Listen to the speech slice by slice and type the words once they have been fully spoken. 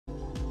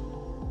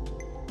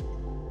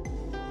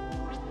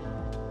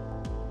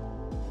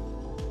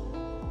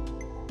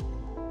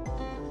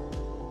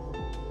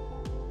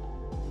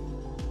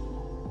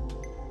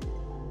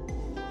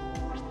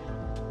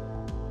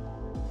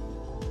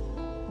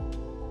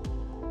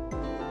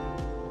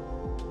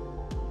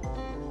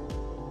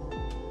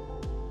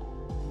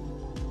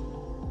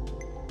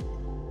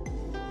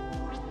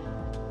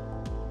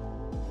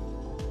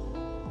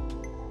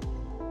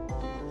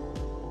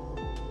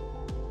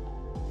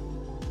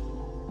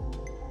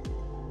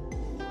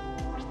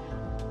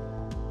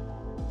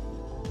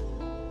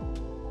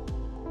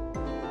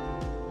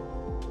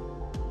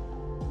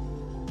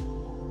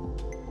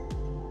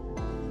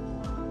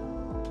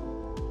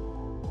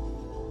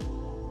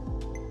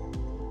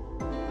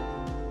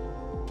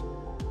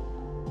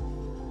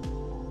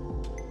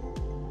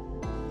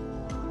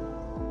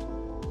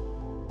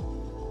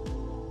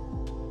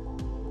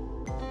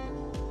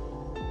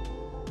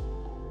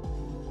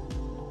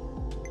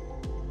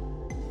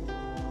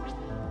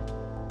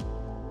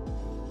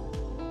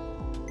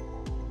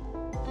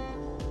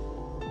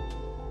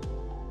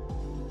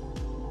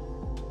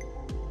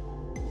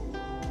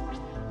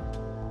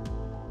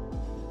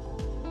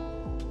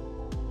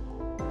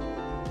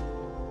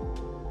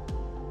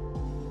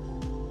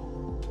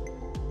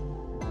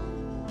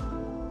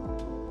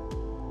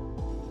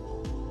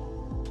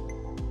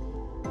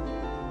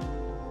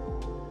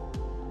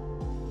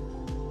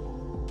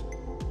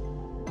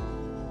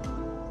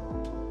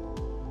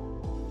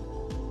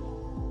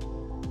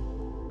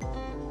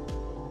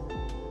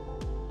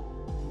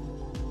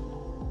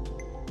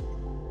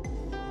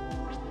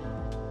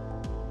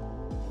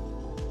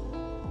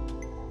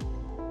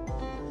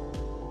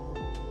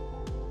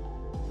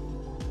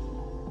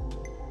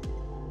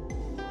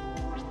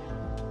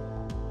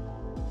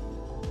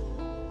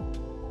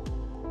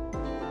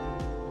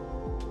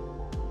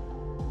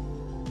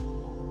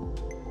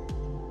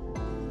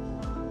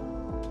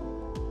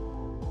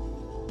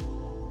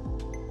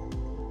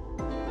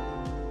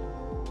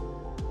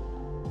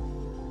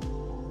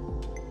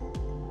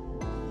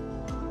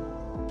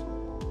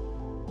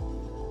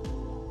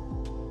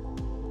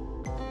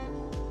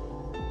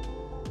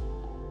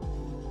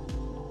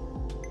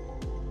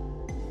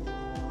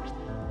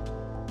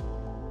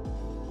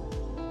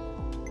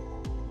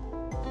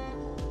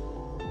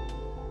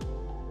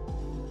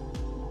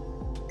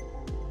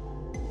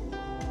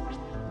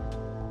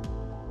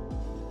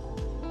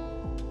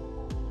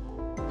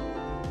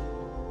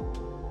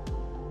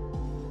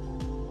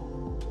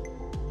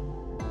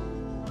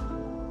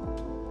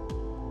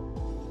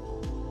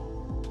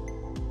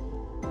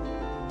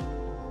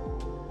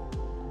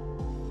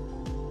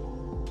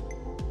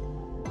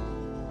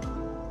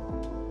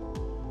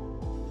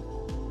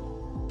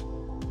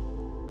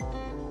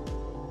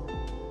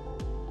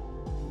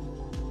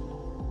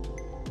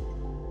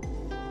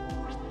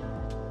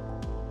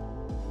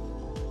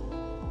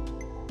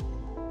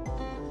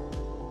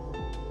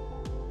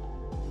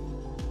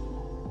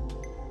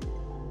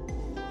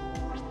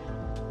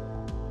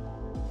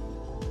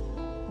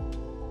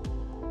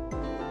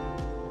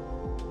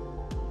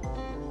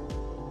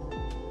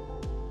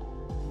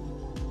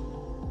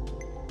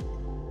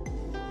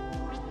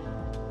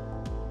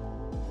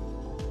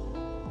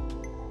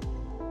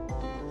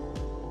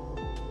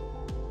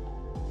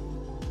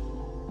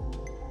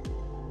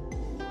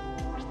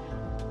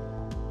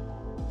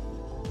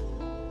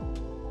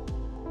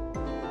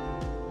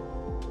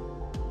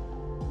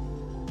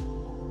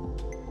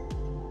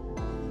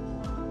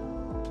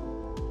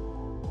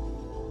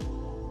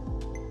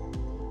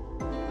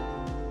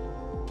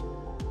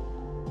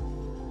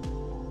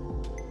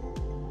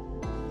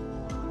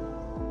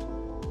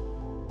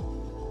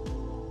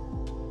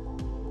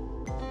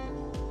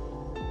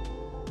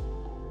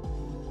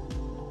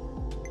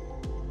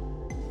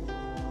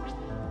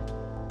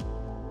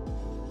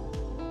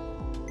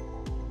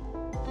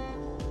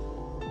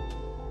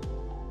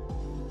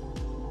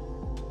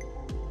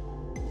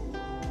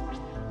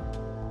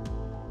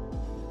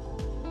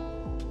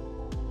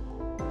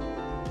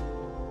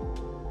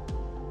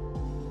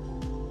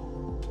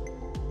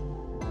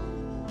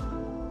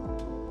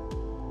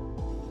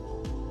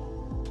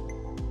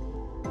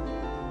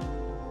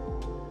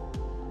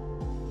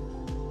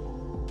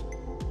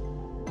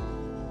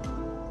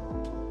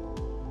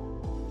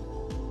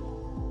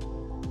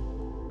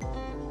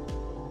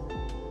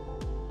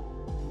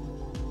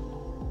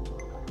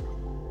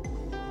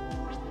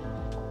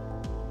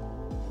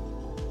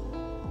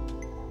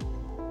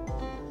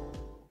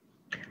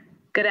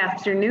Good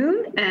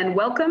afternoon and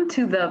welcome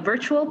to the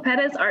virtual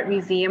Perez Art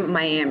Museum,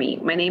 Miami.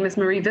 My name is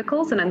Marie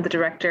Vickles and I'm the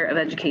Director of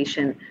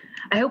Education.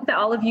 I hope that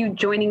all of you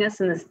joining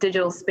us in this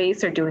digital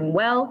space are doing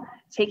well,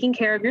 taking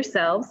care of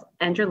yourselves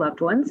and your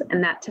loved ones,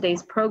 and that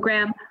today's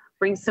program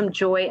brings some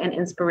joy and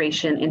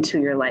inspiration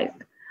into your life.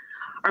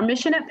 Our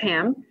mission at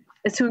PAMM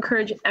is to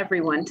encourage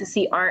everyone to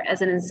see art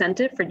as an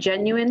incentive for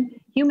genuine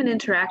human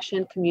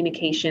interaction,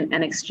 communication,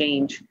 and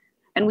exchange.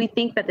 And we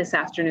think that this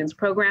afternoon's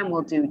program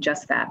will do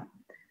just that.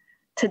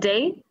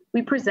 Today,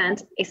 we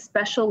present a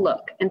special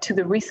look into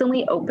the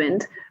recently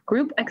opened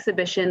group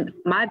exhibition,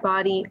 My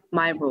Body,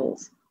 My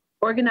Rules,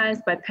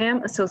 organized by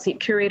PAMM Associate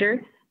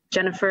Curator,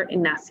 Jennifer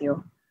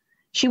Inacio.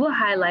 She will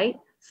highlight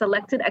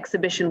selected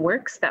exhibition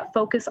works that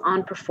focus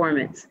on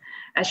performance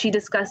as she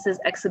discusses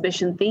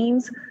exhibition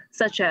themes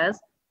such as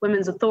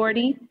women's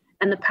authority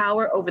and the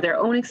power over their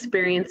own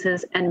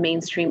experiences and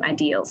mainstream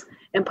ideals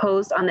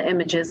imposed on the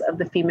images of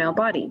the female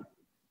body.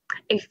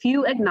 A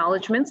few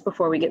acknowledgements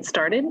before we get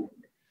started.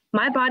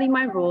 My Body,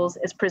 My Rules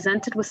is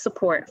presented with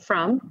support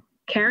from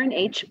Karen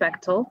H.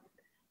 Bechtel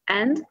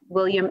and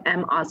William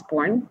M.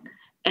 Osborne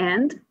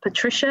and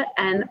Patricia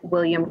N.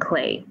 William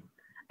Clay.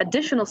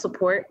 Additional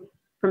support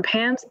from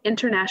PAMM's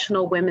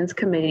International Women's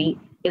Committee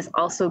is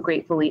also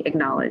gratefully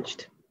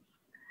acknowledged.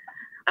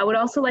 I would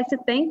also like to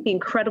thank the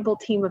incredible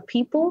team of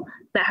people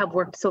that have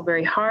worked so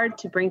very hard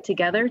to bring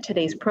together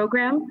today's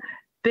program.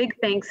 Big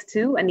thanks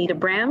to Anita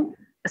Bram,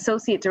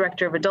 Associate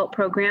Director of Adult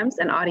Programs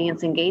and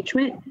Audience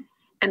Engagement,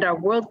 and our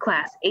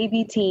world-class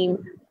AV team,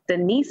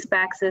 Denise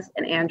Baxis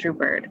and Andrew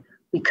Bird.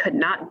 We could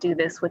not do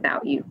this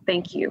without you.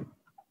 Thank you.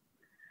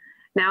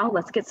 Now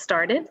let's get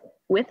started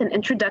with an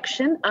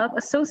introduction of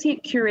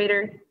Associate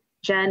Curator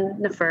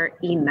Jennifer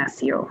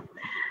Inacio.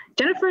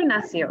 Jennifer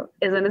Inacio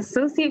is an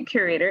Associate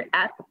Curator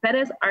at the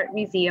Perez Art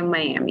Museum,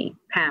 Miami,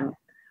 PAMM,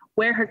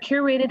 where her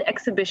curated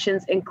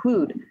exhibitions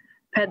include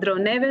Pedro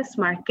Neves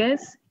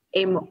Marquez,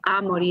 A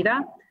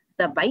Morida,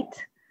 The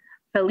Bite,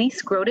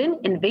 Felice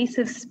Grodin,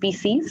 Invasive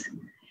Species,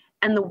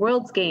 and The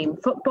World's Game,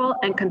 Football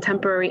and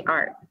Contemporary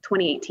Art,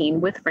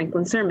 2018 with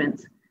Franklin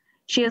Sermons.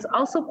 She has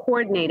also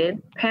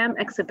coordinated PAMM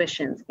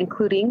exhibitions,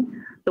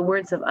 including The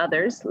Words of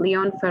Others,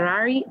 Leon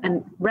Ferrari,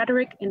 and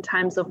Rhetoric in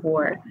Times of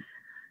War,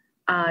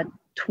 and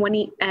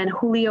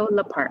Julio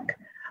Laparque,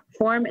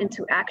 Form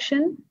into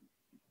Action.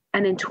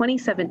 And in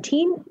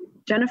 2017,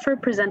 Jennifer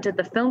presented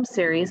the film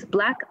series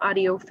Black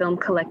Audio Film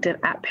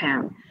Collective at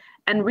PAMM,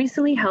 and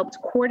recently helped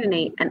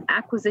coordinate an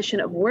acquisition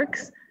of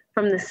works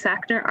from the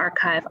Sackner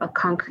Archive of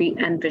Concrete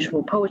and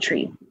Visual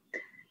Poetry.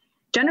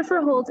 Jennifer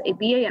holds a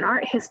BA in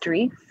Art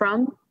History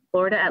from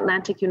Florida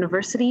Atlantic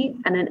University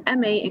and an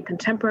MA in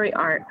Contemporary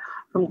Art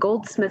from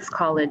Goldsmiths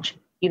College,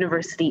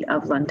 University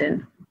of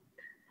London.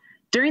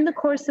 During the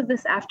course of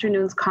this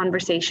afternoon's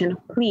conversation,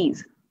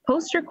 please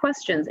post your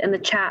questions in the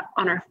chat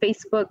on our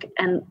Facebook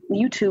and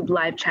YouTube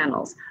live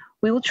channels.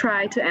 We will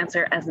try to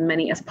answer as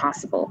many as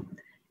possible.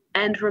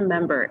 And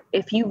remember,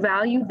 if you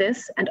value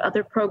this and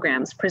other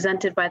programs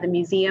presented by the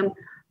museum,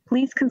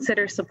 please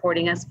consider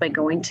supporting us by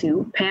going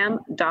to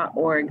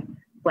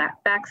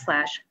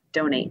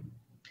pamm.org/donate.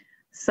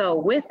 So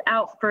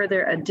without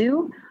further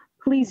ado,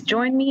 please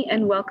join me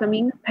in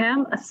welcoming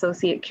PAMM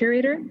Associate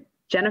Curator,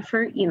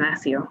 Jennifer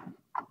Inacio.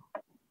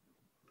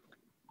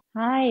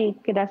 Hi,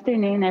 good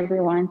afternoon,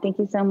 everyone. Thank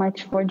you so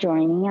much for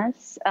joining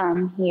us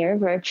here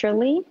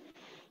virtually.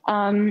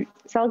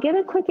 So I'll give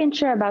a quick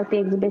intro about the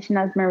exhibition,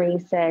 as Marie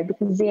said,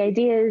 because the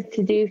idea is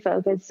to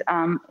focus,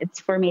 it's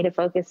for me to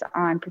focus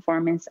on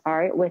performance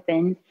art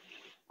within,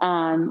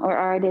 or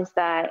artists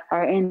that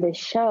are in the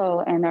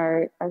show and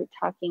are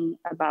talking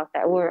about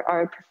that, or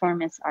are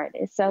performance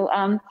artists. So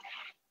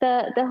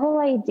the whole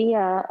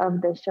idea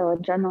of the show, a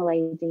general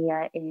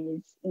idea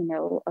is, you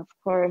know, of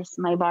course,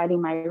 My Body,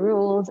 My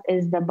Rules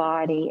is the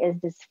body, is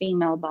this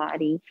female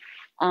body.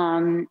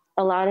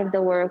 A lot of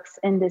the works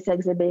in this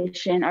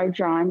exhibition are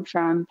drawn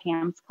from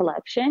PAMM's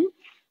collection,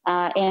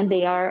 and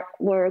they are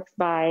works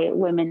by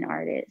women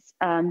artists.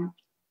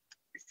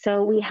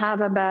 So we have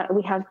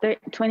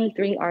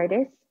 23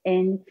 artists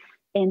in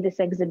this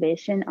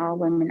exhibition, all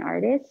women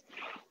artists.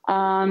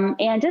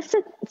 And just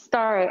to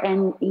start,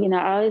 and you know,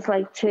 I always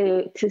like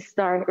to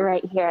start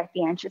right here at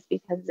the entrance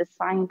because the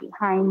sign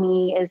behind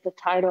me is the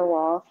title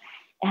wall.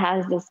 It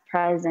has this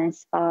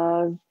presence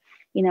of,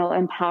 you know,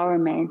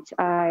 empowerment.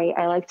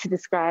 I like to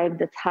describe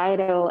the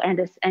title and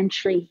this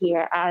entry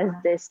here as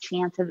this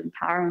chant of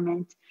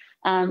empowerment,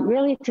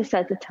 really to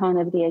set the tone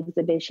of the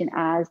exhibition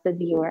as the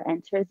viewer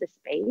enters the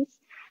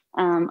space.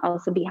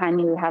 Also behind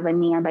me, we have a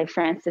neon by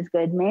Francis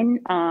Goodman,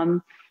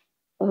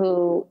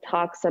 who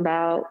talks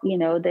about, you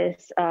know,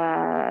 this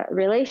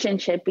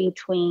relationship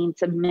between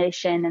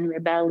submission and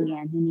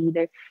rebellion, and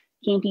either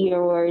keeping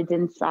your words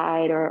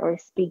inside or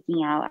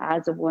speaking out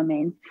as a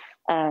woman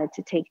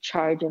to take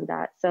charge of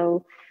that.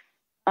 So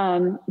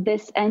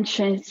this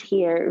entrance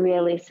here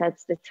really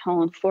sets the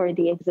tone for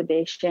the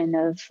exhibition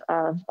of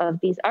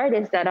these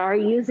artists that are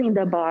using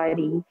the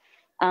body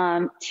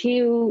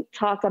to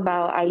talk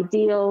about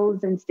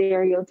ideals and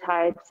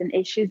stereotypes and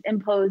issues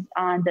imposed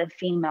on the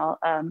female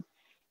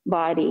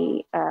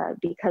body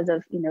because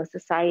of,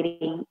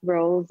 society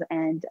roles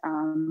and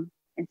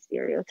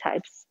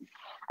stereotypes.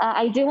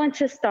 I do want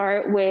to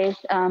start with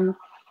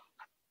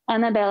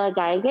Annabella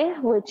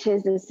Geige, which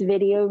is this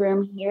video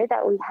room here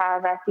that we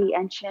have at the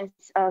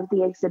entrance of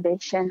the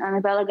exhibition.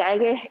 Annabella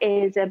Geige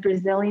is a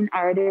Brazilian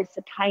artist,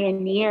 a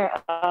pioneer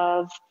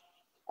of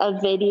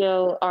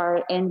video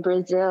art in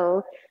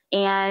Brazil.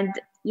 And,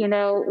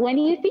 when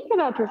you think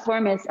about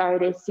performance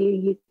artists,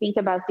 you think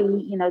about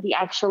the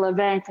actual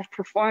event of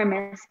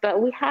performance,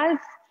 but we have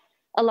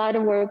a lot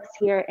of works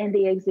here in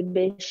the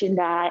exhibition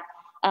that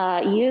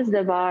use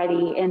the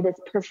body in this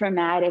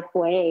performatic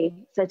way,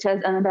 such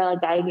as Annabella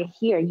Geige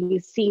here. You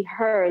see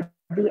her,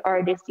 the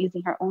artist,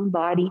 using her own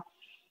body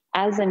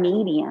as a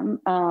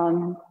medium.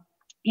 And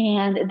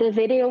the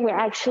video, we're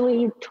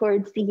actually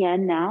towards the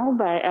end now,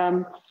 but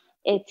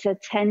it's a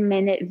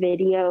 10-minute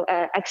video,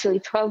 actually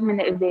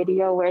 12-minute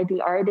video, where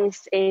the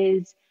artist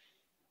is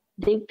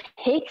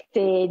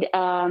depicted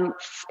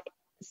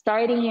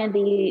starting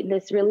in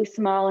this really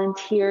small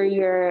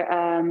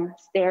interior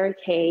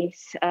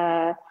staircase,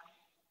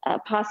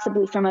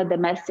 possibly from a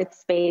domestic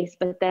space,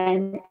 but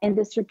then in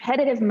this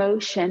repetitive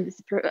motion,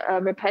 this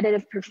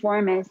repetitive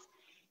performance,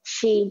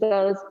 she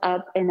goes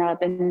up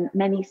and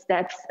many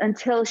steps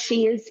until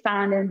she is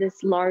found in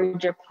this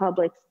larger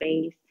public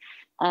space.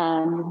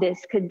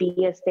 This could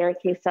be a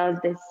staircase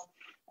of this,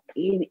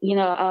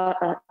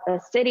 a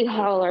city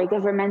hall or a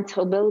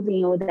governmental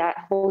building that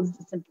holds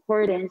this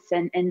importance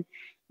and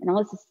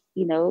also,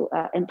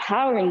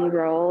 empowering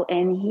role.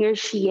 And here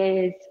she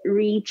is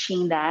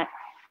reaching that,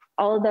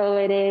 although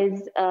it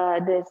is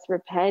this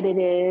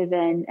repetitive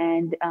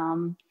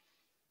and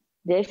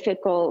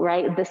difficult,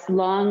 right? This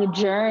long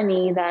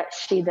journey that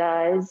she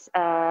does,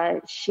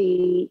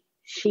 she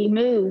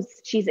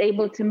moves. She's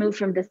able to move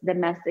from this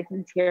domestic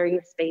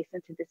interior space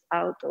into this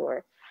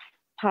outdoor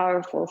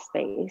powerful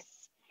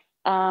space.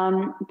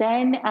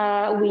 Then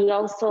we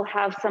also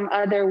have some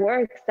other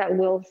works that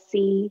we'll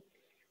see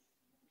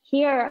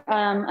here.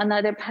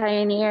 Another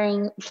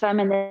pioneering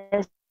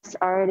feminist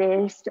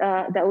artist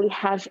that we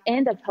have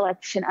in the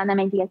collection, Ana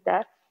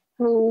Mendieta,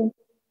 who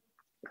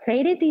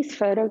created these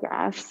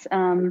photographs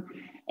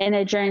in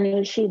a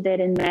journey she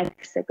did in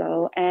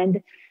Mexico.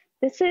 And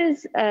this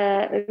is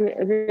a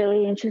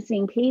really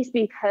interesting piece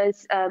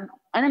because Ana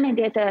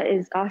Mendieta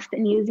is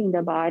often using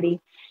the body.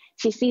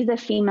 She sees the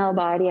female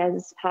body as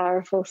this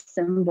powerful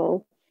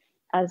symbol,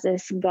 as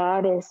this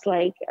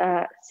goddess-like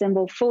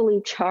symbol,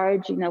 fully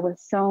charged, with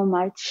so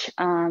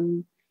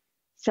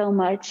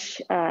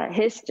much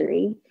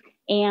history.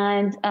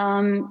 And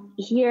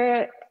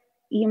here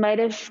you might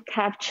have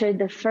captured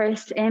the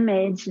first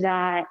image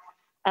that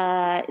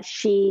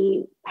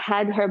she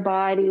had her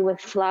body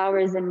with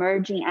flowers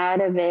emerging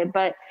out of it,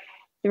 but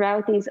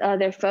throughout these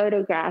other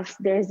photographs,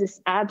 there's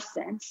this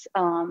absence.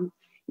 So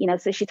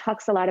she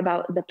talks a lot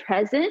about the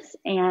presence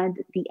and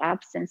the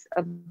absence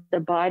of the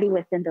body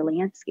within the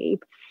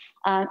landscape.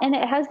 And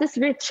it has this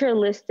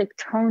ritualistic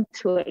tone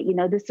to it.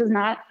 This was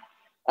not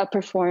a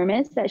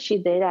performance that she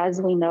did, as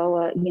we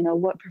know,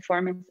 what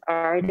performance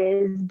art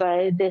is,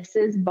 but this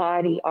is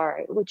body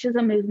art, which is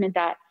a movement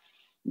that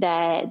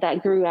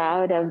grew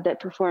out of the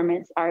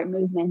performance art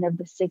movement of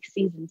the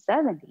 60s and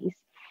 70s,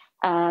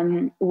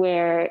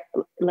 where,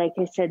 like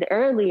I said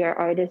earlier,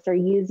 artists are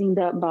using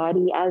the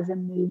body as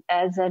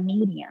a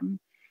medium.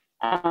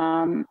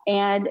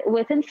 And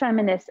within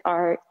feminist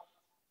art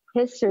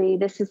history,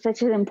 this is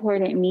such an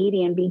important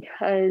medium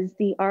because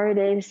the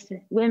artists,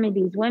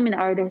 these women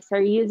artists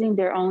are using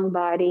their own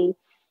body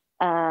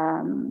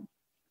and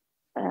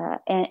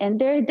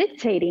they're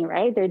dictating,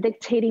 right? They're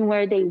dictating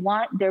where they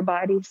want their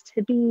bodies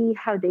to be,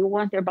 how they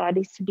want their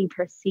bodies to be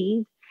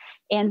perceived.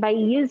 And by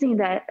using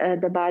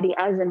the body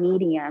as a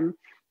medium,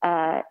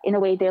 in a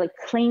way, they're like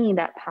claiming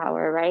that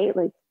power, right?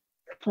 Like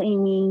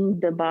claiming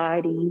the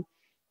body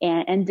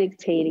and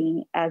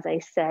dictating, as I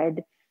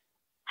said,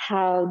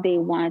 how they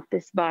want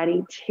this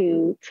body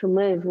to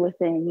live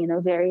within,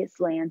 various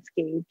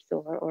landscapes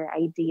or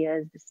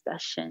ideas,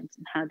 discussions,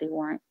 and how they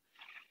want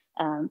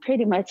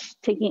pretty much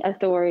taking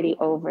authority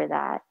over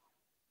that.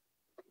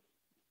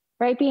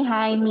 Right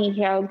behind me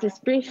here, I'll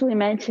just briefly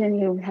mention,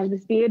 you have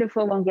this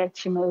beautiful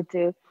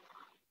Wangechimoto,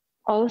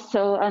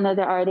 also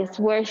another artist,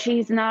 where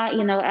she's not,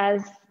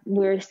 as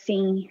we're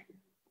seeing,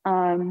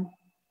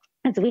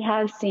 as we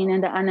have seen in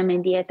the Ana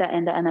Mendieta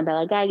and the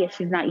Annabella Geige,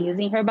 she's not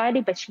using her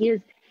body, but she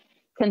is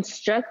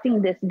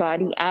constructing this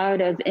body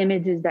out of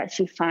images that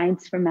she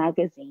finds from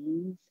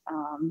magazines.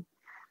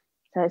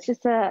 So it's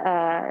just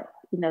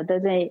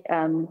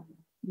doesn't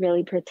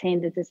really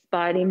pertain to this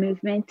body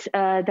movement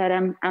that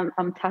I'm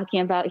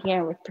talking about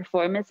here with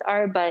performance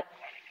art, but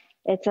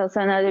it's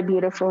also another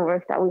beautiful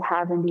work that we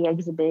have in the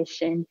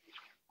exhibition.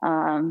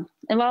 And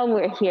while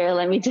we're here,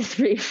 let me just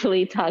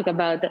briefly talk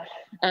about the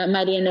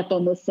Mariana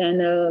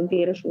Nepomuceno, a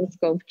beautiful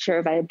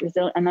sculpture by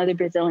another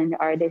Brazilian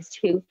artist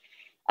who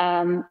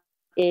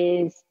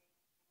is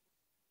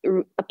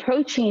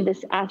approaching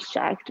this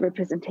abstract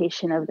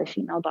representation of the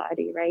female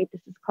body, right?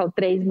 This is called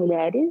Três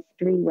Mulheres,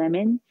 Three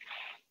Women.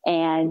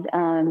 And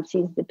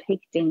she's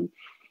depicting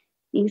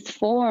these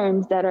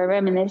forms that are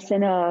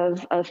reminiscent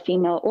of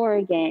female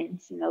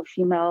organs,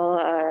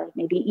 female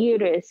maybe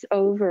uterus,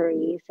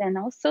 ovaries, and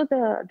also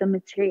the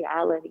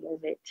materiality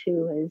of it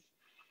too is,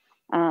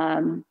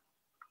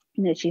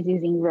 she's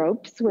using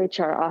ropes,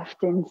 which are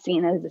often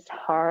seen as this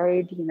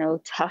hard,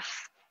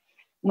 tough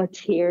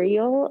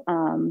material.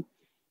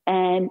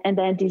 And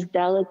then these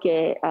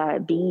delicate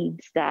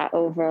beads that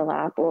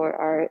overlap or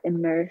are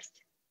immersed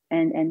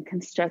and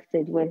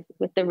constructed with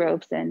the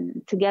ropes,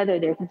 and together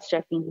they're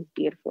constructing these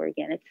beautiful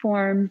organic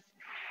forms.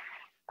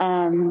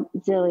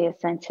 Zelia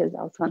Sanchez,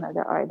 also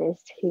another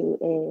artist who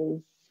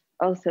is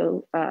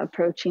also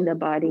approaching the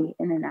body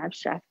in an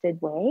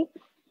abstracted way.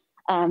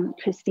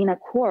 Christina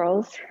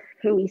Quarles,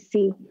 who we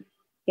see,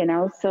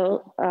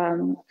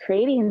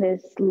 creating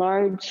this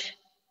large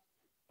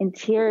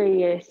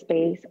interior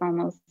space,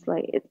 almost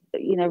like,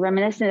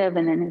 reminiscent of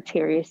an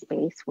interior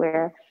space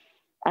where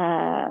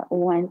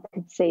one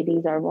could say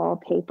these are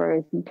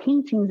wallpapers and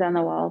paintings on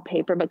the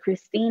wallpaper, but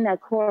Christina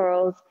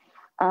Quarles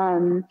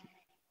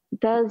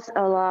does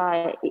a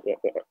lot,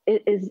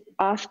 is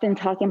often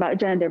talking about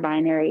gender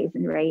binaries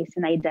and race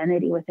and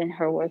identity within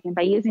her work. And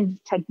by using this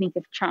technique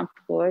of trompe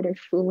l'oeil, or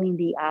fooling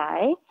the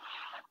eye,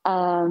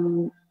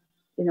 one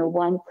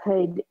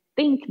could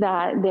think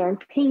that there are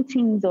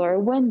paintings or a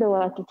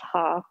window at the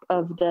top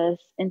of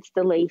this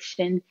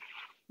installation.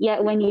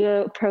 Yet when you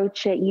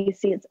approach it, you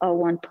see it's all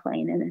one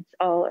plane, and it's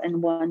all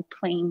in one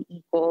plane,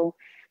 equal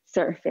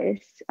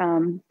surface.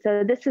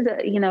 So this is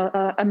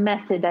a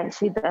method that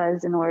she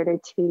does in order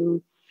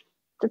to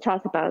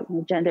talk about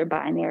gender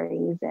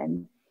binaries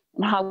and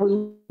how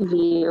we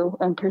view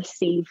and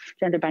perceive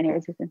gender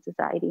binaries within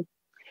society.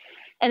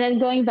 And then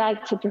going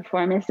back to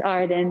performance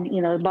art and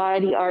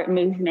body art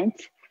movement,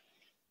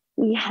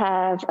 we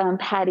have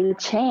Patty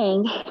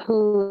Chang,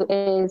 who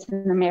is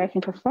an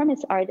American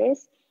performance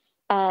artist.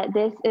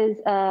 This is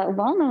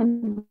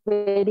well-known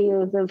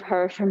videos of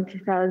her from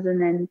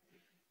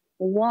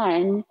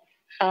 2001.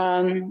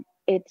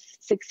 It's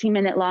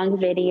 16-minute long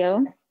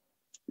video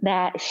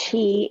that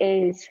she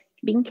is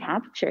being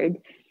captured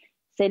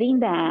sitting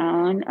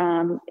down.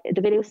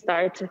 The video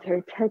starts with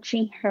her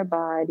touching her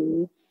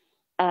body.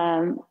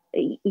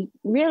 You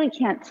really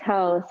can't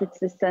tell if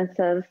it's a sense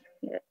of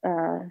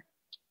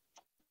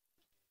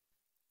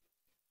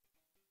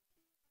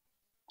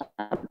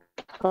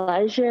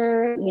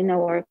pleasure,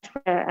 or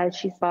as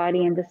she's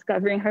body and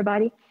discovering her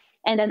body.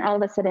 And then all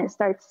of a sudden it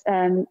starts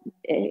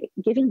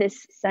giving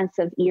this sense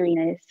of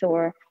eeriness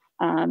or,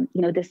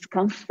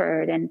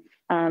 discomfort, and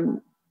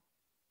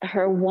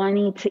her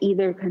wanting to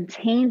either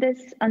contain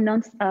this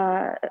unknown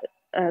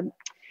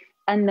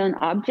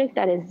object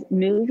that is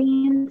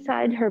moving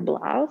inside her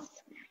blouse,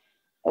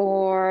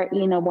 or,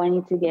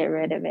 wanting to get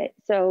rid of it.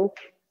 So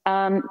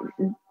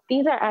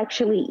these are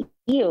actually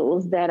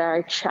eels that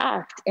are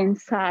trapped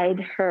inside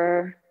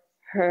her,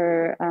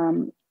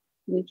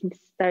 we can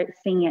start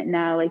seeing it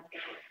now. Like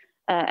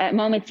at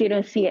moments you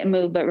don't see it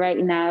move, but right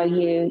now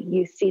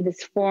you see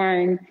this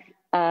foreign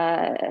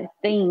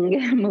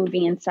thing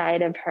moving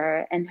inside of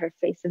her, and her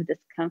face of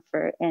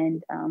discomfort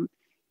and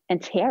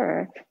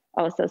terror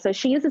also. So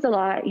she uses a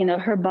lot,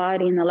 her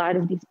body in a lot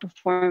of these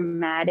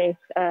performatic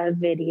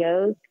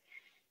videos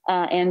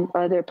and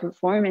other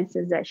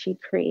performances that she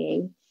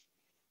creates.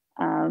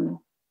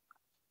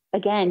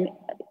 Again,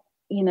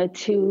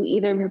 to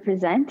either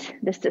represent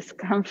this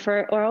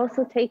discomfort or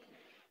also take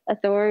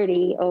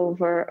authority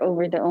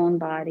over the own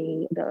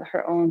body,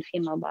 her own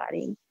female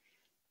body.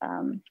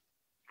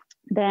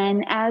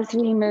 Then as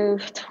we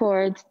move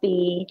towards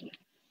the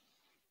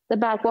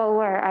back wall,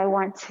 where I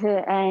want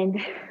to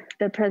end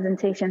the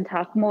presentation,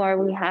 talk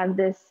more, we have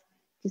this,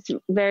 just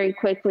very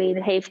quickly, the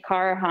Haif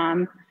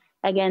Karaham.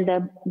 Again,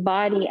 the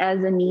body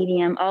as a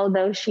medium,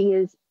 although she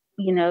is,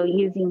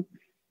 using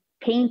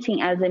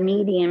painting as a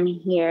medium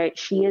here,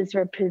 she is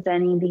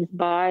representing these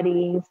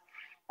bodies,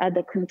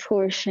 the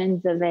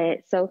contortions of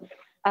it. So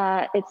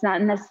it's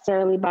not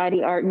necessarily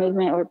body art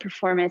movement or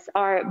performance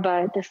art,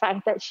 but the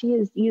fact that she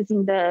is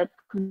using the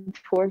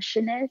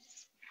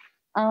contortionists.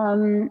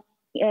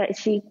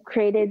 She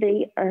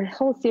created a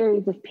whole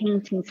series of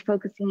paintings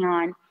focusing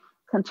on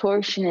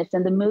contortionists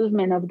and the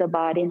movement of the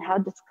body and how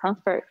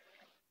discomfort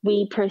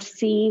we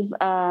perceive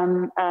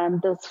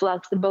those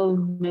flexible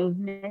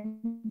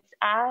movements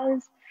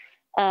as.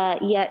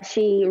 Yet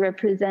she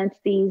represents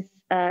these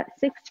 6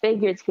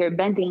 figures here,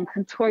 bending,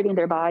 contorting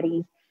their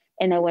bodies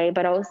in a way,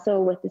 but also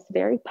with this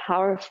very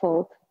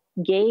powerful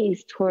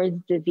gaze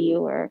towards the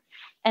viewer.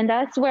 And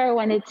that's where I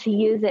wanted to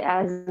use it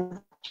as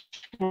a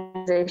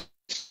transition,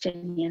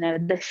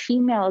 the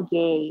female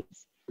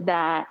gaze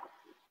that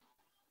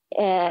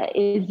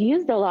is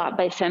used a lot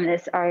by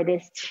feminist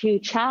artists to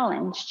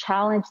challenge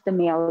the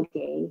male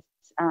gaze.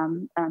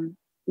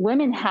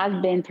 Women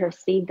have been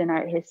perceived in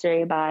art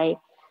history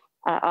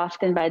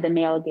often by the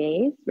male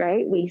gaze,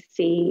 right? We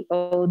see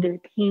older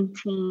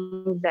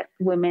paintings that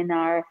women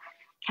are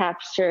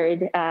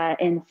captured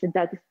in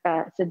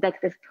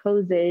seductive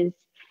poses.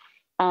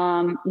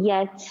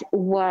 Yet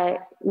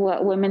what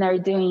women are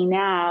doing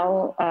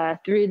now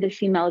through the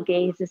female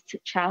gaze is to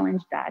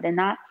challenge that and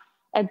not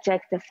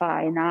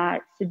objectify,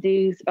 not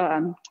seduce,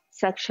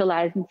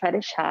 sexualize and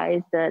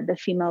fetishize the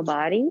female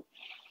body,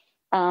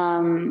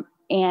 and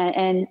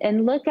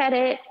look at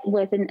it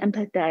with an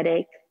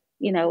empathetic,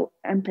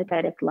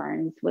 empathetic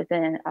lens,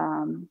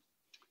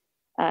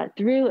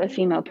 through a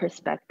female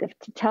perspective,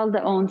 to tell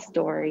the own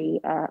story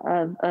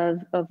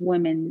of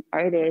women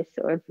artists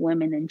or of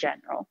women in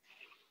general.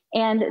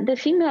 And the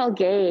female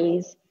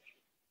gaze,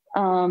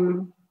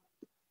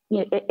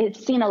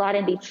 it's seen a lot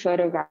in these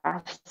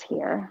photographs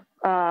here.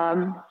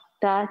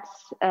 That's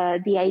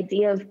the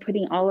idea of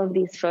putting all of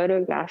these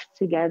photographs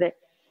together.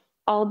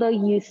 Although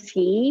you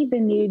see the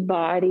nude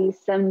bodies,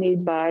 some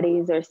nude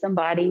bodies, or some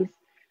bodies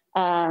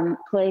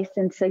placed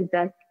in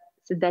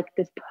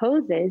seductive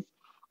poses,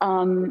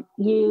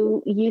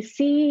 you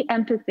see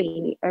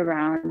empathy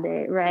around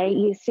it, right?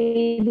 You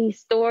see these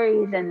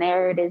stories and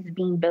narratives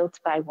being built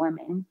by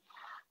women.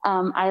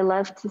 I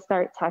love to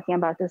start talking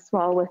about this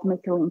wall with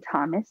Micheline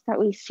Thomas that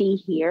we see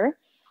here.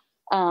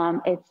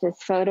 It's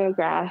this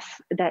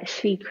photograph that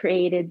she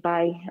created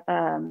by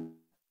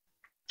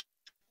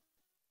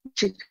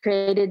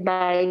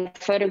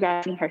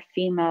photographing her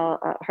female,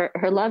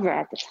 her lover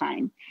at the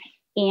time.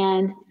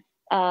 And,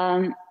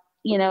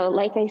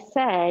 like I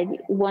said,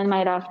 one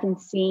might often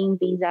see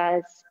these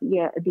as,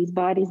 these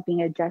bodies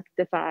being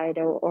objectified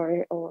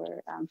or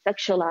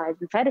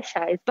sexualized and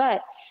fetishized.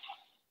 But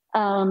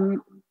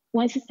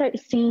once you start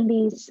seeing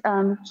these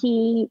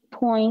key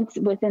points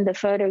within the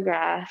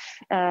photograph,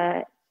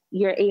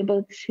 you're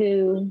able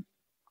to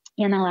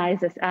analyze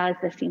this as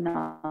the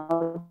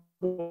female.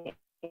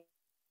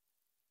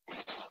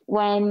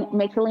 When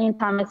Micheline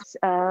Thomas,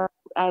 I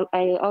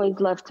always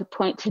love to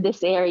point to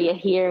this area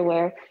here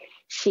where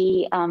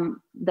she,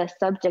 the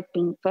subject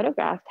being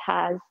photographed,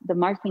 has the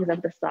markings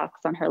of the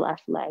socks on her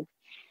left leg.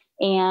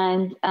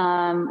 And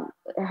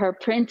her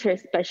printer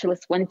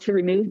specialist wanted to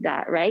remove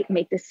that, right?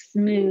 Make this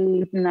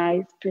smooth,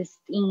 nice,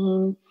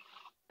 pristine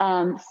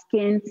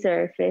skin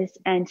surface.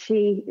 And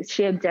she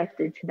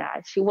objected to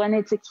that. She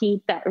wanted to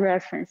keep that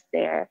reference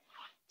there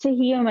to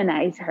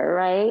humanize her,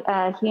 right?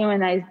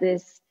 Humanize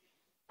this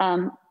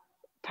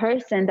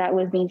person that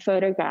was being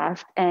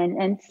photographed,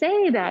 and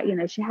say that,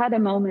 she had a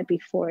moment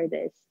before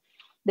this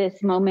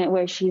moment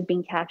where she's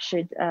being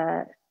captured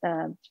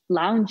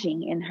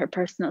lounging in her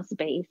personal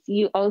space.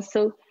 You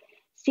also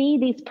see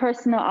these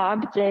personal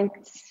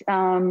objects,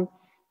 the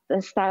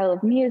style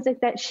of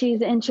music that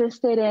she's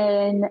interested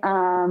in,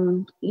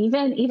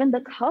 even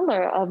the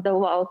color of the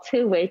wall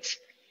too, which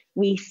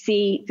we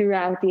see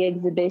throughout the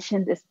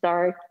exhibition, this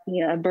dark,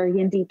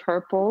 burgundy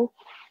purple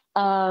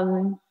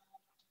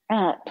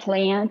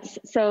plants.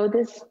 So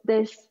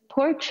this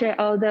portrait,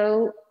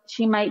 although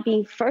she might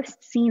be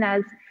first seen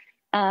as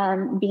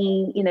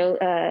being,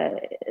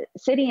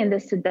 sitting in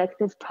this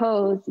seductive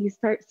pose, you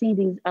start seeing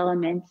these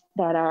elements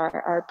that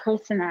are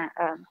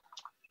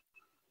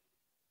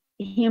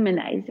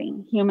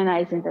humanizing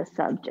the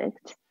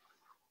subject.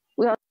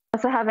 We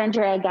also have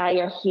Andrea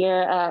Geyer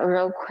here,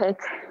 real quick,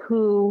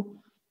 who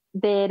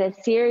did a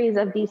series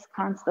of these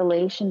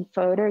constellation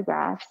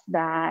photographs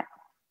that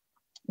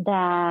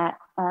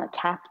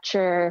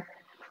capture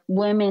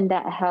women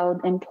that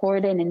held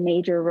important and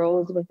major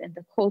roles within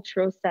the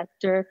cultural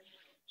sector.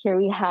 Here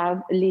we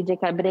have Lydia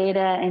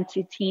Cabrera and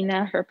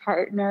Titina, her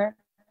partner.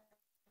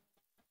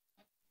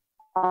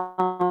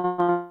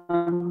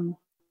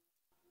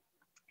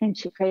 And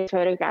she creates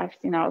photographs,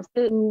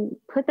 to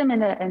put them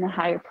in a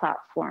higher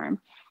platform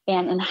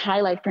and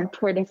highlight the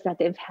importance that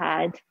they've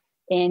had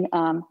in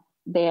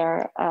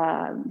their,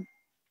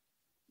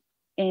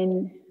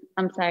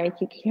 I'm sorry, I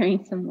keep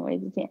hearing some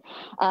noises here,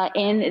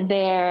 in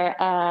their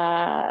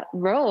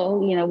role,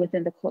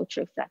 within the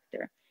cultural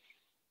sector.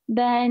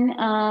 Then,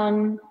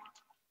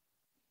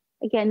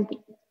 again,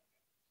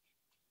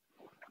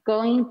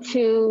 going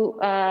to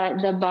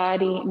the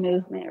body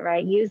movement,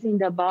 right? Using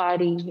the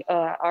body,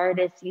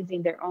 artists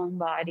using their own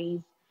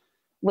bodies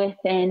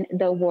within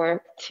the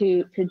work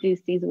to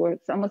produce these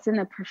works, almost in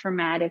a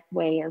performatic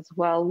way as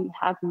well. We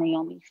have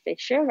Naomi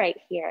Fisher right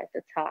here at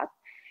the top.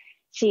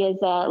 She is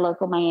a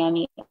local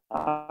Miami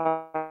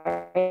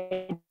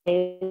artist,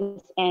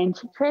 and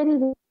she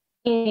created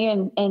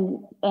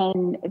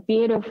and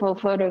beautiful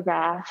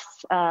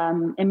photographs,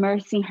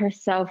 immersing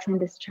herself in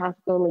this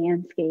tropical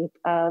landscape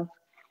of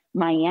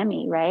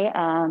Miami, right?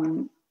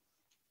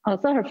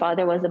 Also, her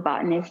father was a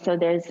botanist, so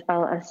there's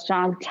a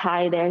strong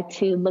tie there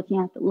to looking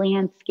at the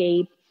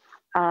landscape,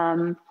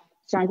 strong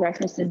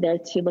references there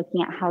to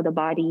looking at how the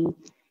body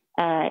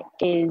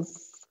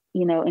is,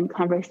 in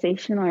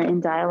conversation or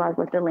in dialogue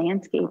with the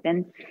landscape.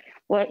 And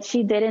what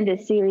she did in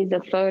this series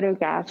of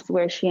photographs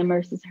where she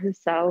immerses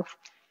herself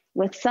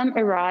with some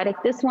erotic,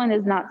 this one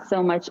is not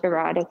so much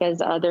erotic as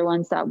the other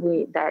ones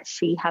that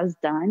she has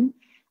done,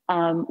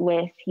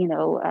 with,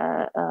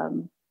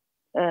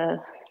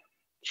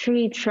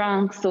 tree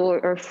trunks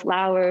or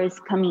flowers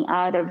coming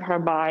out of her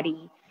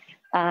body,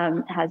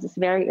 has this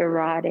very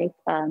erotic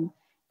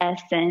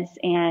essence.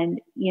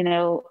 And,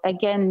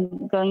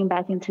 again, going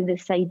back into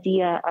this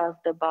idea of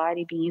the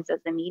body being used as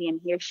a medium,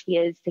 here she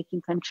is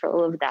taking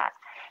control of that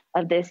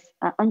of this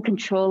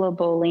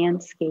uncontrollable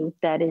landscape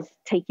that is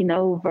taking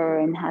over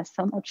and has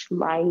so much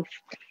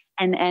life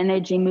and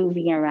energy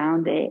moving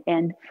around it.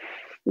 And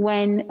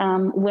when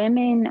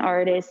women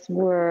artists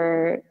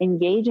were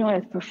engaging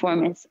with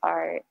performance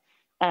art,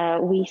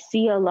 we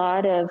see a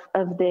lot of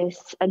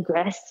this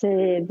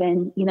aggressive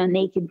and, you know,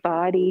 naked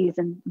bodies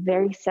and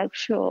very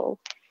sexual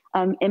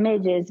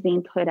images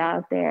being put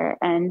out there,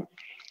 and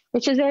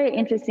which is very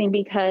interesting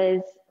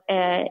because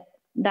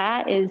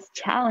that is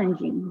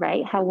challenging,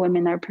 right? How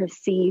women are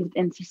perceived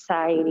in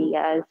society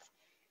as,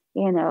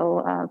 you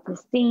know,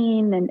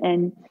 pristine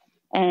and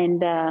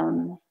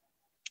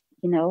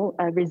you know,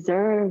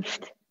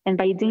 reserved. And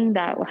by doing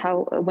that,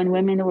 how when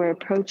women were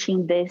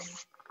approaching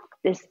this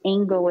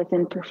angle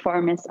within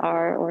performance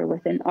art or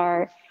within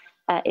art,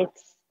 it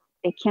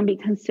can be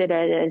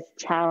considered as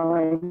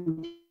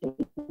challenging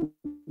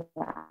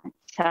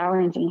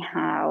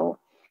how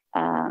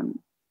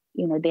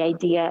you know, the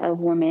idea of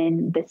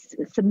women, this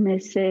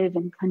submissive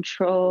and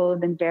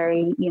controlled and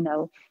very, you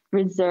know,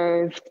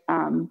 reserved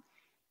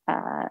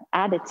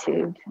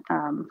attitude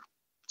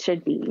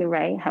should be,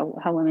 right? How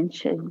women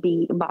should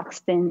be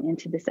boxed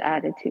into this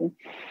attitude.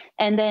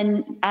 And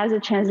then as a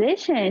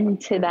transition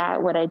to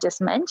that, what I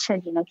just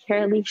mentioned, you know,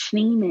 Carolee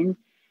Schneemann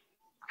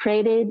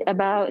created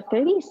about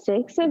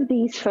 36 of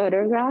these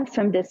photographs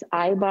from this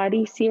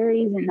iBody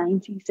series in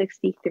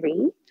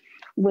 1963,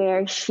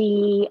 where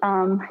she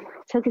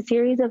took a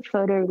series of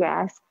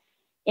photographs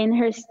in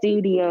her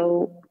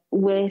studio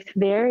with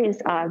various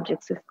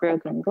objects, with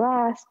broken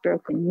glass,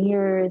 broken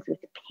mirrors,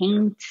 with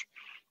paint.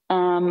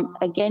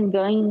 Again,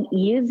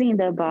 using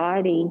the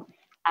body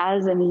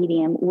as a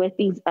medium with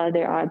these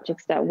other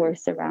objects that were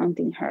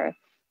surrounding her.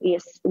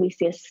 We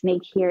see a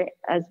snake here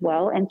as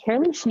well. And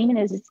Carolee Schneemann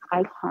is this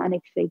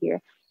iconic figure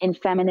in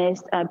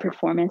feminist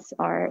performance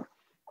art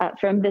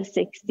from the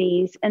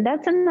 60s. And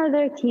that's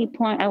another key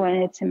point I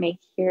wanted to make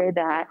here,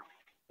 that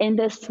in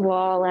this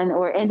wall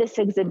or in this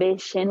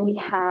exhibition, we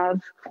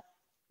have,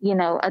 you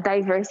know, a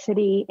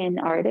diversity in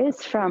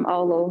artists from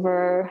all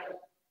over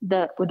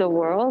the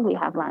world. We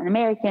have Latin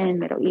American,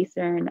 Middle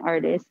Eastern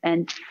artists,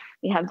 and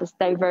we have this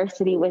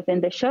diversity within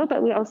the show,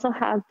 but we also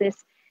have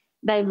this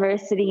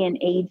diversity in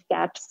age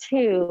gaps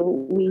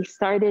too. We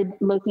started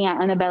looking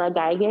at Annabella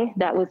Geige,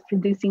 that was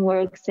producing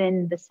works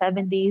in the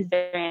 70s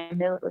during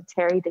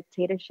military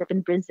dictatorship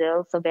in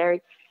Brazil, so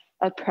very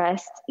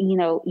oppressed, you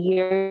know,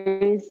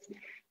 years.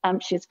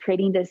 She's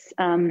creating this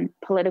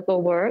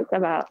political work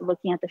about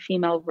looking at the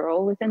female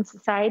role within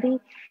society.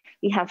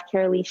 We have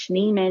Carolee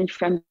Schneemann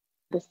from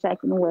the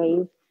second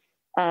wave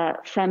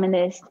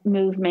feminist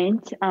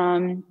movement,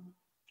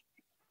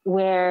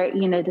 where,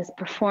 you know, this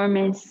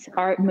performance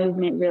art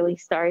movement really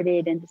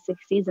started in the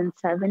 60s and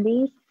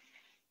 70s.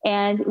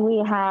 And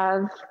we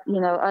have, you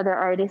know, other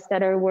artists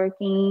that are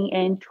working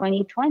in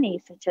 2020,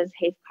 such as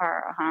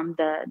Hefkar,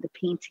 the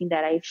painting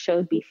that I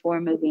showed before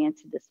moving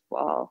into this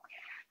wall.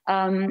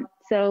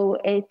 So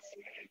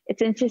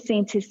it's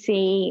interesting to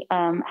see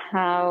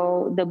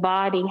how the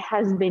body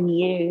has been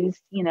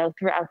used, you know,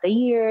 throughout the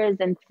years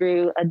and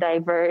through a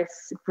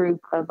diverse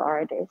group of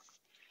artists.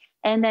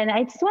 And then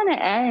I just want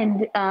to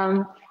end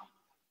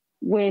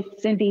with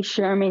Cindy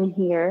Sherman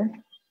here,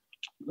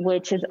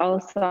 which is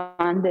also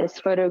on this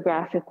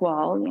photographic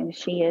wall. You know,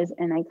 she is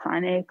an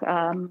iconic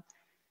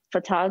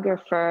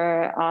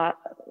photographer.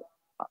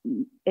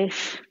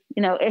 If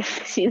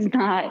she's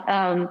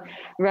not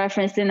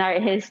referenced in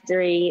art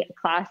history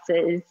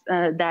classes,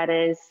 that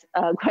is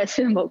a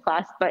questionable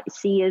class, but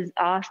she is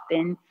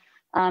often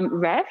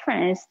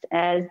referenced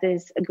as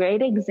this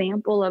great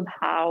example of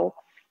how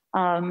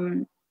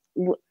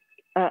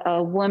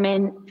a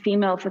woman,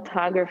 female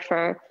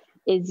photographer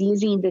is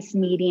using this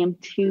medium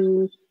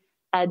to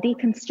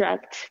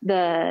deconstruct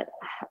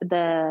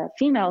the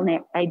female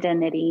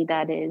identity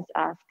that is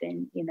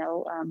often, you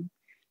know,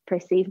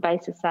 perceived by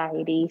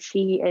society.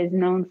 She is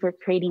known for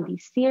creating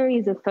these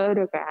series of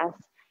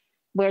photographs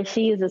where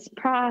she uses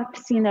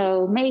props, you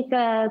know,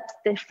 makeup,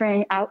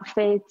 different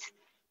outfits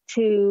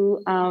to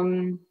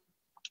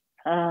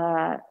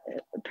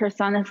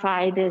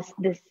personify this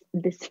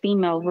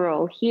female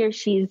role. Here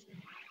she's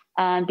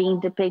being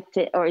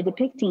depicted or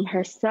depicting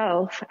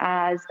herself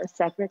as a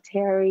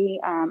secretary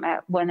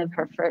at one of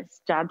her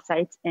first job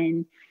sites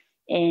in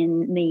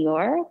New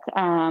York.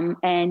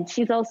 And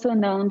she's also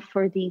known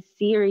for these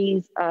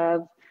series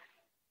of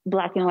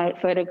black and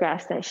white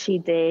photographs that she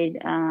did,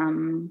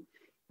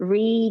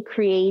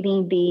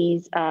 recreating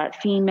these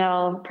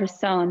female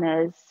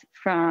personas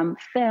from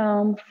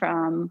film,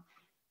 from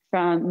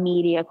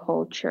media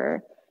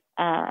culture,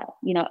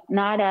 you know,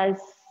 not as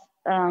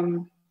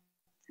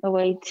a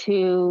way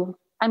to,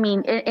 I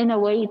mean, in a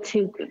way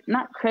to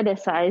not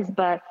criticize,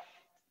 but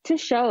to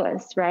show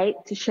us, right?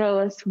 To show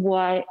us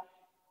what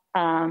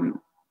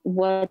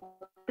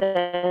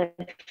the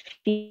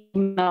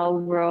female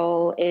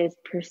role is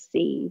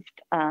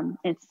perceived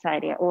in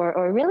society,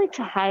 or really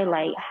to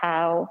highlight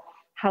how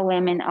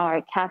women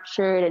are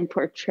captured and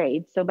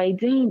portrayed. So by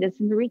doing this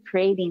and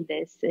recreating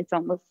this, it's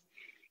almost,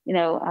 you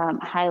know,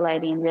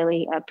 highlighting,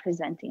 really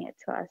presenting it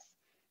to us.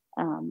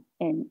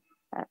 and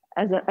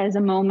as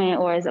a moment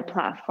or as a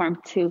platform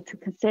to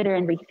consider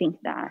and rethink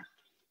that.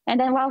 And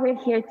then while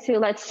we're here too,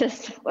 let's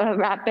just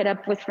wrap it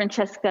up with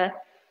Francesca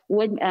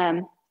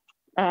Woodman,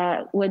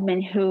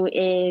 who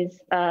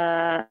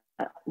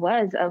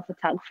was a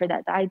photographer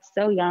that died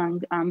so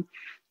young,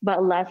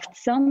 but left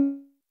so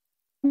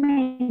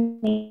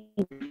many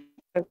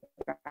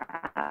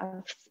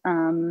photographs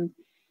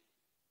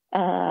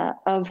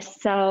of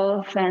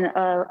self and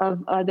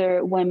of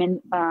other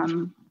women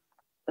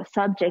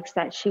subjects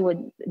that she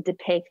would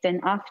depict.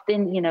 And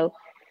often,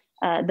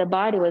 the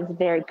body was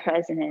very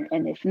present,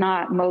 and if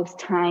not most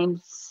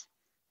times,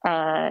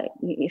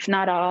 if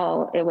not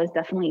all, it was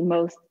definitely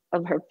most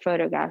of her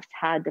photographs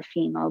had the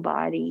female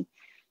body.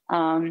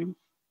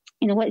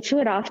 What she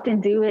would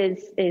often do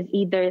is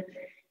either,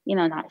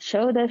 not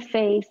show the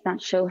face,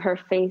 not show her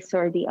face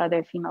or the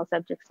other female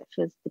subjects that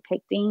she was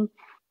depicting,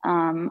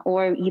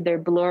 or either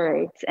blur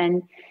it.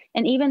 And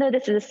even though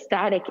this is a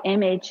static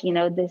image,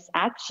 this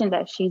action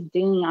that she's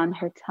doing on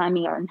her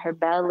tummy or on her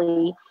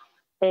belly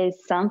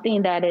is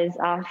something that is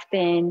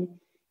often,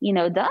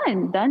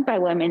 done by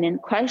women,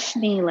 and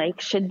questioning, like,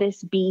 should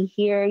this be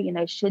here?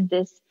 Should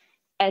this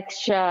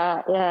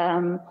extra,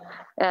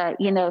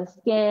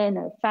 skin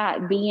or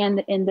fat be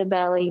in the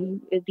belly?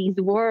 These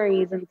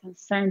worries and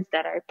concerns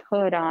that are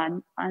put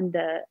on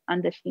the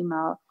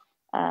female,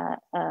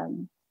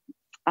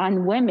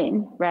 on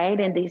women, right?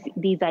 And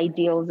these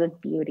ideals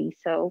of beauty.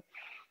 So,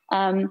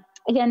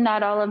 again,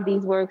 not all of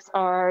these works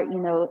are,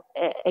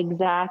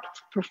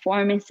 exact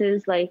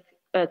performances like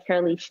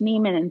Carolee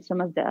Schneemann and some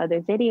of the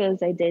other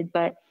videos I did,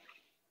 but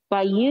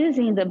by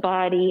using the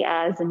body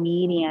as a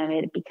medium,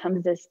 it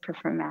becomes this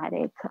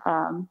performatic,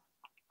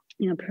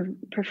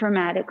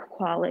 performatic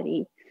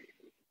quality.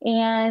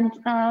 And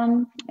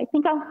I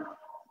think I'll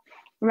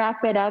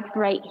wrap it up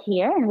right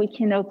here, and we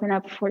can open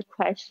up for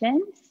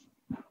questions.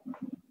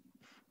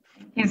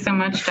 Thank you so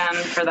much, Jen,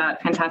 for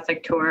that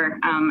fantastic tour.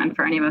 And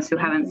for any of us who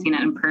haven't seen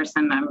it in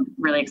person, I'm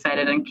really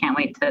excited and can't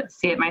wait to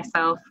see it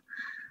myself.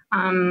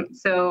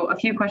 So a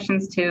few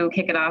questions to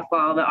kick it off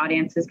while the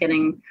audience is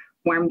getting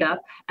warmed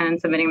up and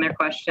submitting their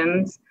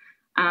questions.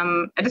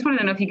 I just wanted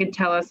to know if you could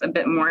tell us a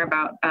bit more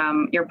about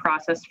your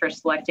process for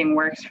selecting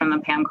works from the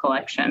PAMM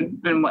collection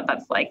and what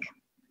that's like.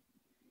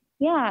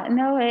 Yeah,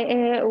 no,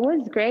 it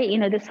was great.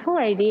 This whole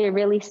idea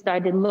really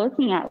started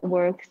looking at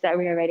works that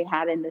we already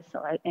had in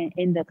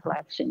the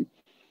collection.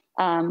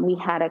 We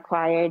had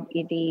acquired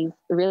these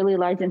really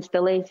large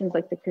installations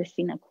like the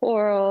Christina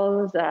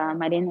Corals,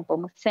 Marina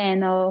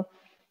Pomoceno,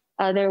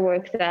 other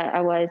works that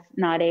I was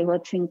not able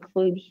to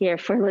include here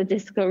for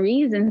logistical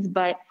reasons,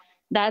 but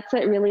that's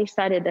what really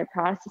started the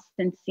process,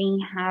 and seeing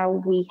how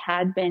we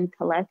had been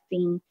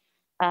collecting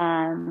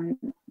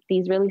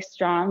these really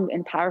strong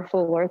and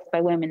powerful works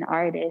by women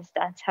artists.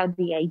 That's how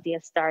the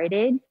idea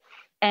started.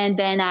 And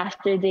then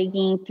after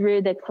digging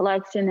through the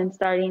collection and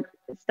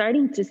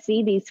starting to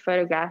see these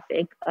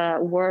photographic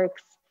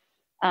works,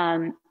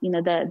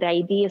 the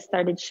idea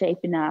started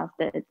shaping up,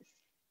 the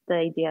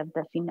idea of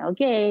the female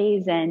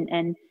gaze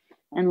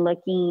and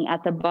looking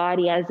at the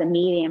body as a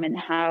medium, and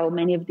how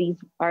many of these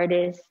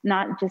artists,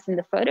 not just in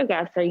the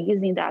photographs, are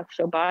using the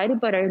actual body,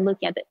 but are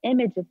looking at the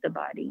image of the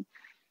body,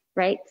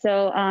 right?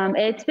 So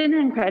it's been an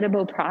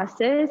incredible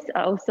process,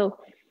 also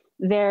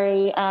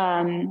very,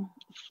 a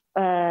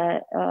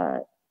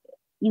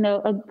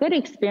good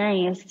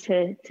experience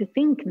to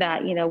think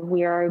that,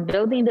 we are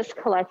building this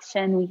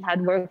collection. We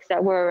had works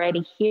that were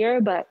already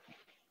here, but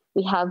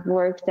we have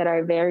works that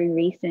are very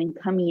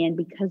recent coming in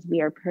because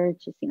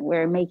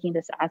we're making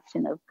this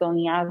action of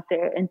going out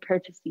there and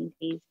purchasing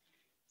these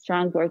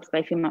strong works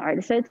by female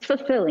artists. So it's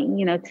fulfilling,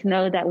 to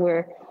know that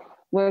we're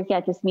working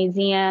at this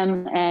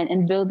museum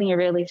and building a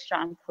really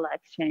strong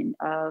collection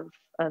of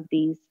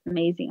these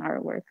amazing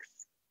artworks.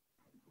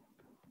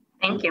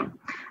 Thank you.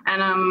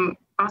 And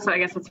also, I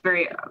guess it's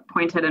very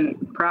pointed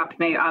and perhaps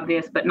maybe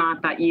obvious, but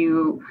not that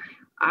you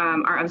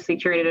are obviously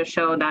curated a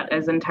show that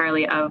is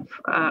entirely of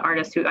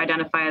artists who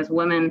identify as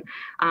women.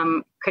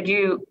 Could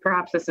you,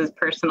 perhaps this is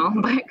personal,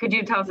 but could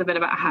you tell us a bit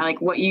about how,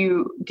 what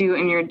you do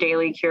in your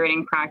daily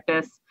curating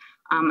practice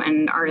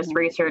and artist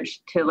research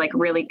to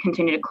really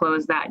continue to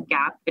close that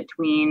gap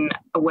between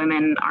a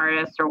women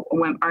artist or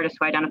artists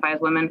who identify as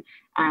women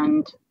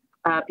and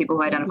people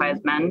who identify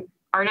as men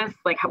artists,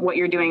 what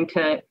you're doing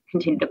to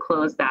continue to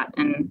close that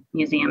in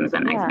museums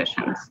and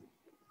exhibitions?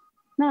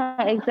 No,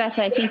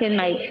 exactly. I think in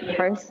my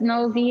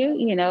personal view,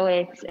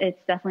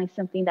 it's definitely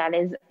something that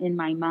is in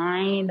my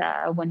mind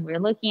when we're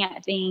looking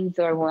at things,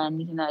 or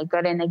when, I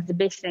go to an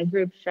exhibition, a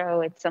group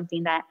show, it's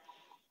something that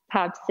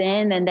pops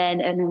in. And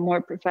then at a more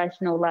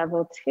professional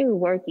level too,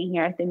 working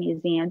here at the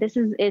museum,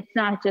 it's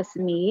not just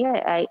me.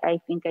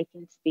 I think I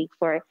can speak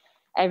for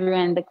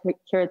everyone, the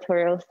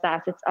curatorial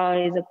staff. It's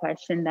always a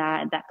question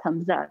that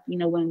comes up,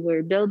 when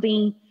we're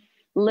building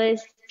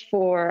lists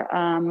for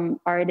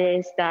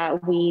artists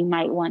that we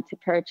might want to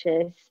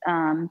purchase.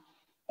 And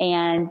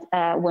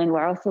when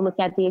we're also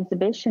looking at the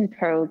exhibition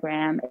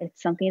program,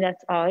 it's something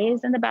that's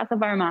always in the back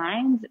of our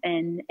minds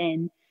and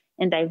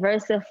and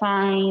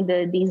diversifying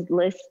these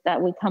lists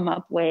that we come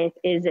up with.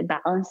 Is it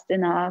balanced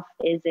enough?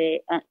 Is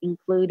it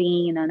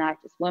including, you know,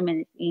 not just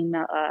women,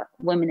 female,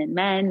 women and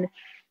men,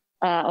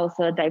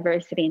 also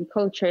diversity in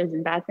cultures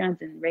and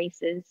backgrounds and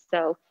races.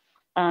 So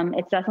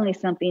it's definitely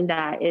something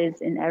that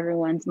is in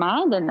everyone's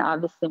mind and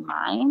obviously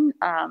mine.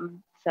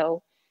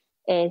 So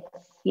it's,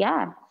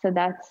 yeah, so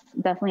that's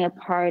definitely a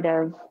part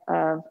of,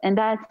 and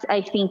that's,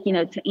 I think, you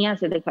know, to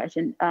answer the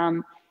question,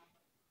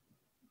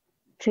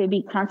 to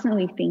be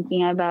constantly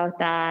thinking about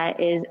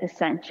that is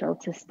essential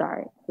to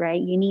start,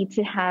 right? You need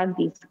to have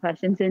these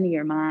questions in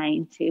your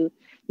mind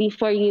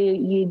before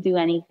you do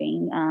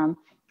anything,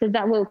 because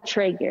that will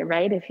trigger,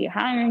 right? If you're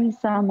hiring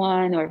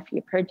someone, or if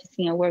you're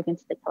purchasing a work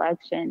into the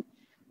collection,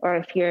 or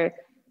if you're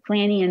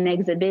planning an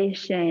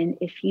exhibition,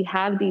 if you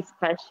have these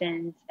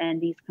questions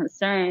and these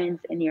concerns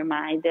in your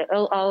mind,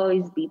 they'll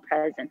always be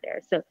present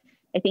there. So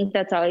I think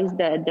that's always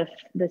the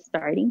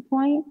starting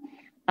point.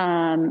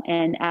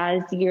 And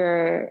as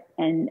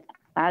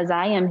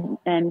I am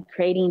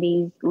creating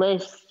these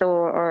lists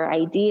or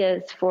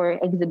ideas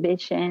for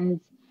exhibitions,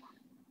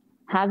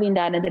 having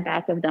that in the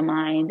back of the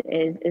mind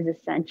is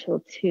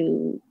essential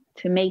to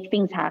make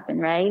things happen,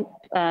 right?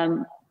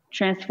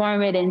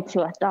 Transform it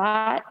into a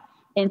thought,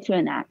 into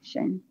an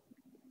action.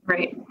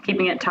 Right.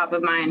 Keeping it top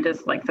of mind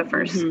is like the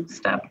first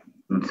step.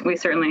 We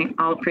certainly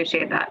all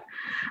appreciate that.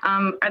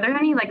 Are there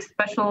any like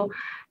special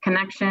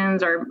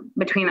connections or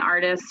between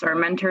artists or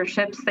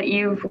mentorships that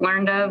you've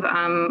learned of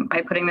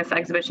by putting this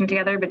exhibition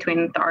together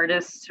between the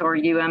artists or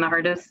you and the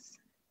artists?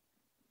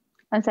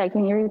 I'm sorry,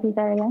 can you repeat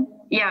that again?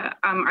 Yeah.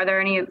 Are there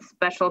any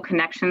special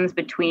connections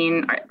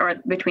between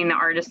the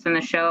artists in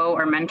the show,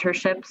 or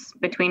mentorships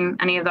between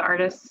any of the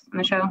artists in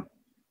the show?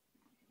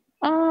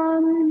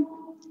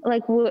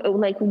 Like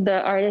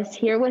the artists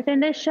here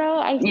within the show,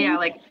 I think. Yeah,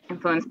 like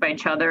influenced by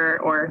each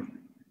other, or.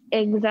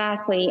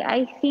 Exactly.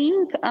 I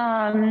think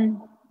that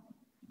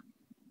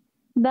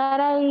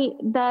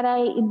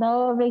I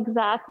know of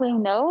exactly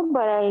no,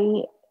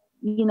 but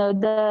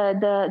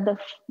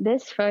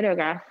this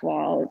photograph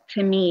wall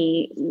to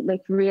me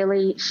like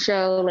really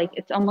show, like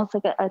it's almost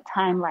like a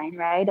timeline,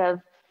 right,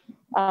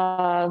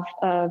 of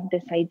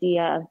this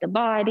idea of the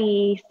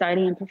body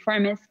starting in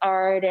performance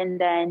art, and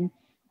then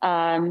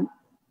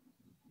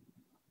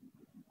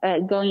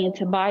going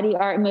into body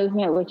art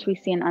movement, which we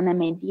see in Ana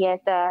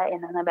Mendieta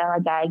and Annabella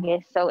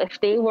Geiges. So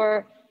if they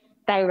were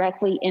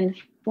directly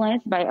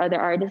influenced by other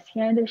artists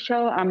here in the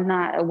show, I'm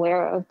not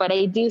aware of, but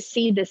I do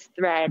see this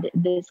thread,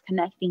 this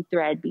connecting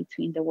thread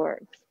between the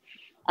works,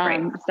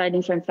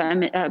 starting from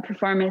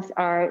performance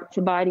art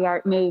to body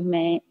art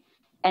movement.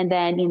 And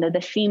then, you know,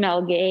 the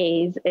female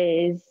gaze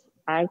is,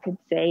 I could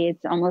say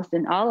it's almost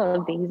in all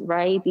of these,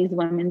 right? These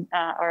women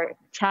are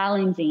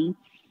challenging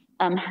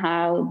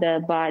how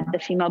the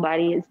female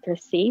body is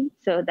perceived,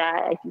 so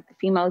that I think the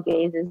female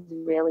gaze is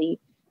really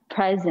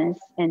present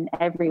in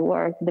every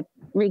work,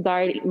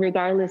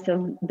 regardless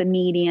of the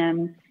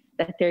medium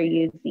that they're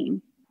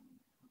using.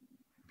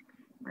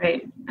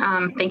 Great,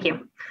 thank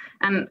you.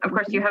 And of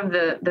course, you have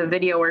the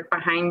video work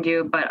behind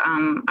you, but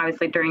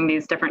obviously during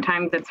these different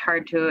times, it's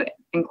hard to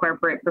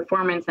incorporate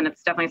performance, and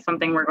it's definitely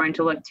something we're going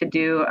to look to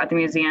do at the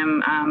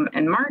museum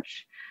in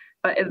March.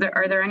 But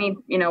are there any,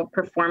 you know,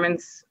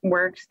 performance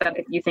works that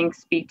you think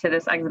speak to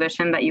this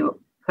exhibition that you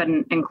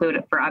couldn't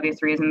include for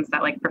obvious reasons,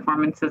 that like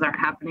performances aren't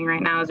happening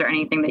right now? Is there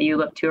anything that you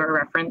look to or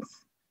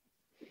reference?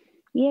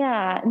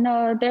 Yeah,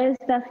 no, there's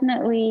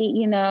definitely,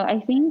 you know, I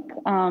think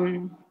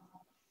when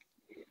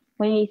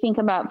you think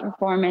about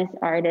performance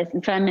artists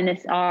and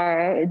feminist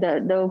art,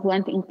 the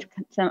one thing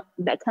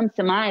that comes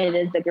to mind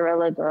is the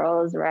Guerrilla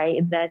Girls,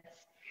 right? That's,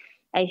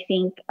 I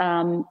think,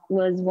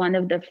 was one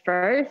of the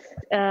first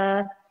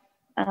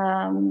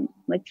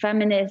like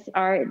feminist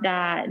art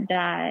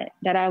that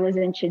I was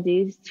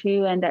introduced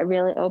to, and that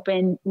really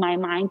opened my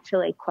mind to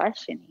like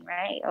questioning,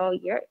 right? Oh,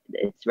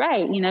 it's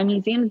right. You know,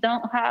 museums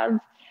don't have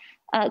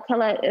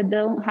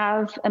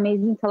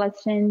amazing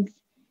collections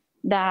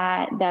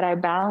that are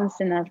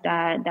balanced enough,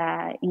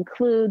 that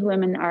include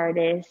women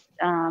artists.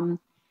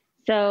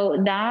 So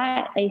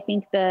that, I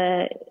think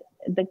the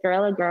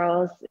Guerrilla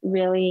Girls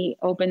really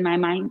opened my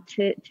mind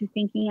to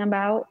thinking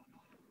about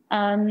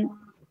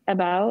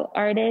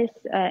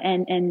artists,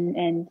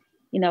 and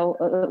you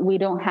know, we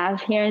don't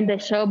have here in the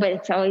show, but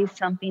it's always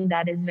something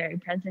that is very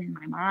present in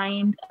my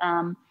mind.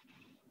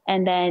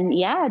 And then,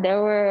 yeah,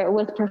 there were,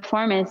 with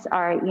performance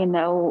art, you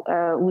know,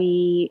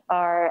 we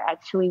are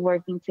actually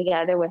working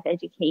together with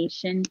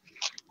education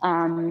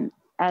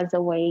as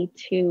a way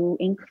to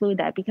include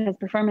that, because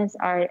performance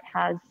art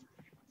has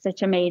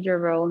such a major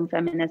role in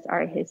feminist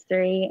art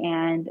history.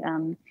 And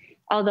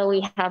although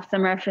we have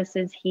some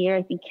references here,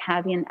 I think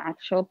having an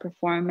actual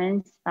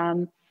performance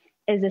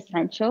is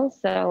essential.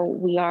 So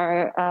we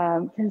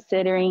are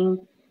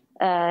considering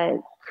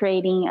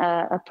creating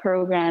a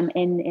program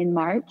in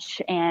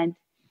March, and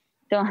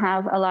don't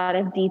have a lot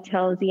of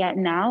details yet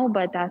now,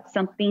 but that's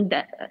something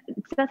that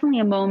it's definitely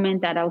a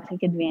moment that I'll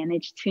take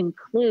advantage to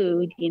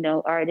include, you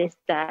know,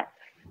 artists that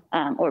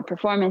or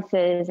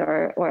performances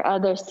or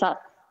other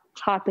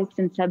topics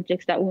and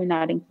subjects that were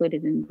not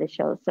included in the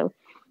show. So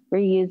we're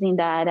using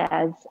that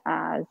as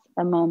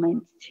a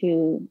moment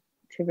to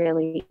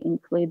really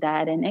include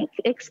that and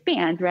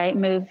expand, right?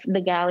 Move the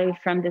gallery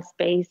from the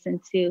space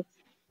into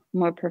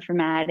more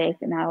performatic.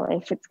 Now,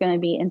 if it's going to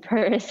be in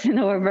person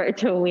or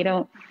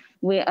virtual,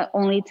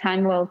 only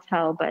time will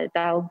tell, but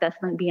that'll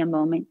definitely be a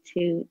moment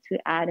to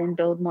add and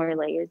build more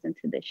layers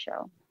into the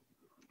show.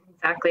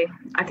 Exactly.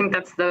 I think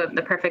that's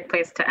the perfect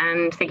place to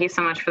end. Thank you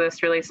so much for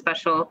this really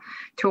special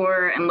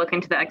tour and look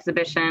into the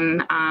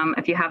exhibition.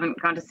 If you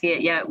haven't gone to see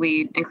it yet,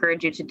 we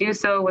encourage you to do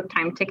so with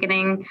time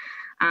ticketing.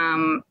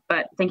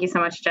 But thank you so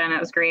much, Jen. It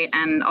was great.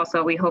 And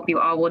also, we hope you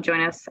all will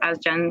join us, as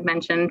Jen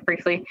mentioned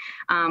briefly,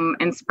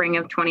 in spring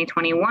of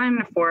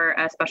 2021 for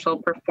a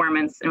special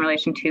performance in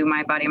relation to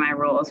My Body, My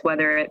Rules,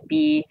 whether it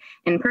be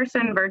in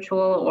person, virtual,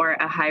 or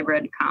a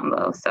hybrid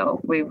combo. So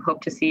we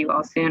hope to see you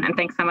all soon. And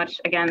thanks so much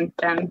again,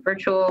 Jen.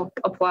 Virtual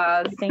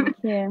applause. Thank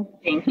you.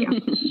 Thank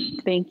you.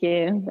 Thank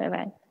you.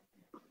 Bye-bye.